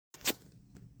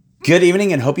Good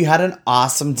evening and hope you had an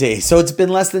awesome day. So it's been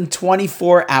less than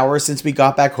 24 hours since we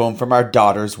got back home from our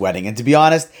daughter's wedding. And to be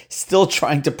honest, still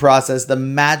trying to process the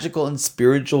magical and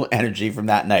spiritual energy from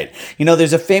that night. You know,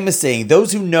 there's a famous saying,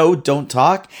 those who know don't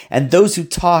talk and those who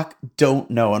talk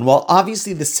don't know. And while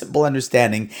obviously the simple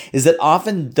understanding is that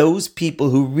often those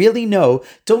people who really know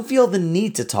don't feel the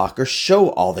need to talk or show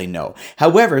all they know.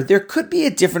 However, there could be a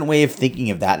different way of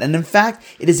thinking of that. And in fact,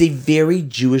 it is a very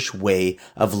Jewish way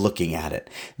of looking at it.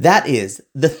 That is,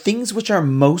 the things which are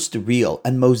most real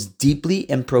and most deeply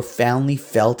and profoundly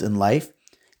felt in life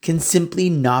can simply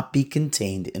not be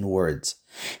contained in words.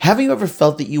 Have you ever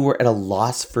felt that you were at a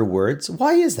loss for words?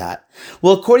 Why is that?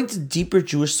 Well, according to deeper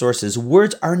Jewish sources,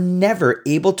 words are never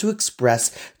able to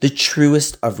express the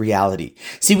truest of reality.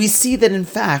 See, we see that in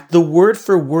fact, the word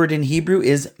for word in Hebrew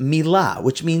is milah,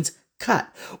 which means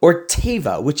cut, or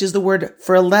teva, which is the word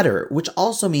for a letter, which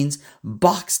also means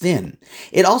boxed in.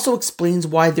 It also explains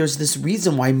why there's this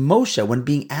reason why Moshe, when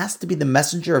being asked to be the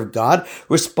messenger of God,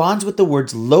 responds with the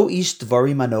words, Lo ish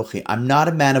dvarim anochi, I'm not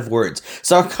a man of words.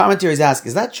 So our commentaries ask,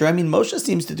 is that true? I mean, Moshe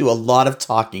seems to do a lot of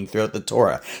talking throughout the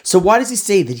Torah. So why does he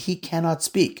say that he cannot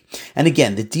speak? And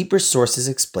again, the deeper sources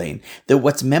explain that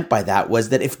what's meant by that was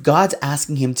that if God's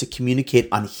asking him to communicate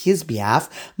on his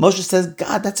behalf, Moshe says,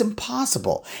 God, that's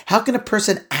impossible. How can a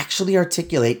person actually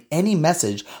articulate any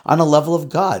message on a level of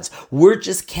God's? Words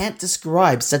just can't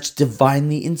describe such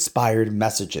divinely inspired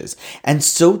messages. And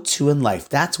so too in life.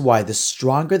 That's why the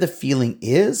stronger the feeling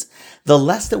is, the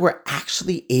less that we're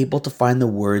actually able to find the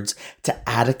words to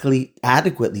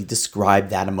adequately describe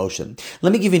that emotion.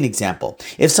 Let me give you an example.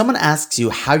 If someone asks you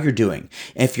how you're doing,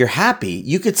 if you're happy,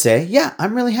 you could say, yeah,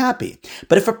 I'm really happy.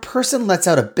 But if a person lets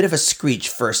out a bit of a screech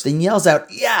first and yells out,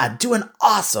 yeah, doing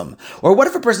awesome. Or what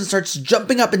if a person starts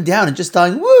jumping up and down and just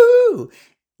yelling, woo?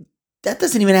 That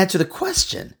doesn't even answer the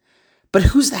question. But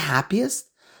who's the happiest?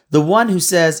 The one who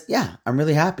says, yeah, I'm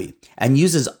really happy, and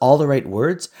uses all the right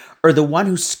words, or the one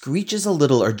who screeches a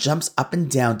little or jumps up and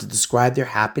down to describe their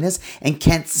happiness and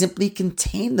can't simply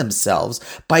contain themselves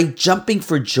by jumping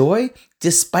for joy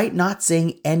despite not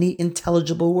saying any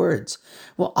intelligible words?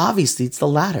 Well, obviously it's the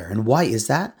latter. And why is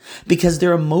that? Because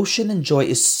their emotion and joy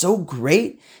is so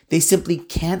great, they simply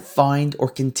can't find or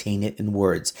contain it in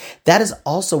words. That is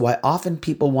also why often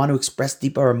people want to express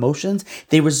deeper emotions.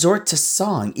 They resort to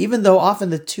song, even though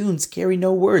often the tunes carry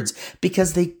no words,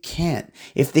 because they can't.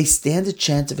 If they stand a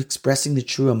chance of expressing the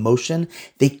true emotion,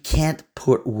 they can't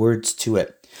put words to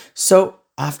it. So,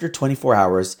 after 24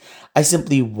 hours, I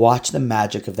simply watch the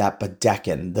magic of that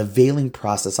Badekin, the veiling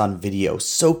process on video,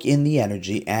 soak in the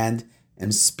energy, and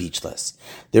am speechless.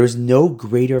 There is no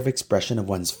greater of expression of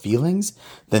one's feelings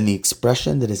than the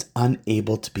expression that is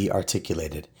unable to be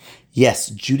articulated. Yes,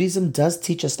 Judaism does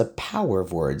teach us the power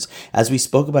of words, as we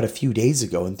spoke about a few days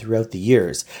ago and throughout the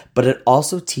years, but it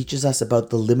also teaches us about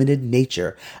the limited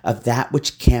nature of that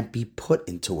which can't be put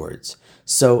into words.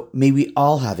 So may we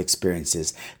all have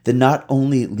experiences that not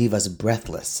only leave us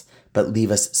breathless, but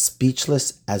leave us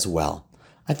speechless as well.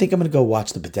 I think I'm going to go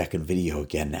watch the Badekin video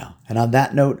again now. And on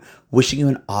that note, wishing you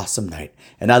an awesome night,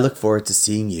 and I look forward to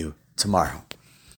seeing you tomorrow.